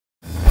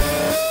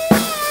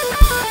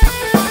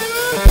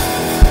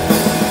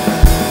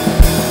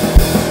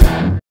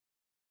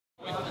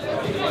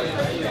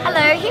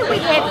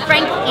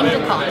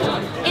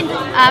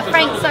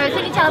Frank, so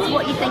can you tell us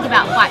what you think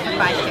about Fight for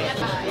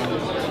Christchurch?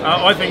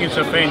 I think it's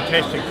a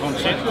fantastic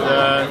concept.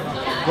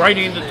 Great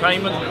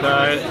entertainment,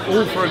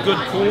 all for a good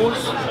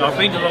cause. I've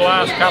been to the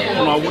last couple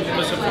and I wouldn't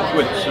miss it for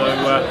quid,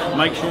 so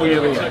make sure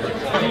you're there.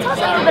 Tell us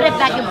a little bit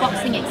about your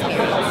boxing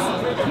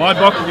experience. My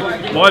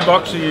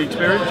boxing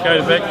experience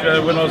goes back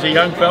when I was a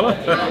young fella,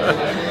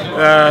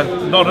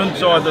 not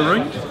inside the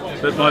ring,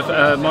 but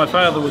my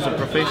father was a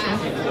professional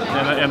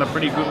and a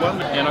pretty good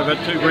one, and I've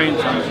got 2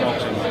 grandsons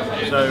boxing,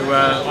 so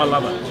I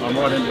love it. I'm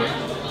right into it.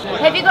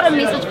 Have you got a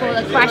message for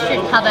the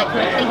Christchurch public who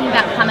are thinking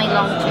about coming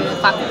along to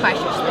Fight for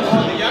Christchurch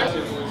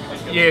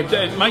this year?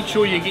 Yeah, make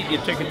sure you get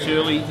your tickets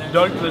early.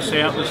 Don't miss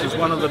out. This is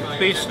one of the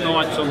best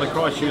nights on the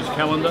Christchurch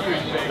calendar.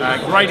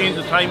 Great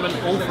entertainment,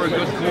 all for a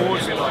good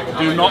cause.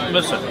 Do not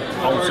miss it.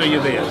 I'll see you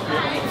there.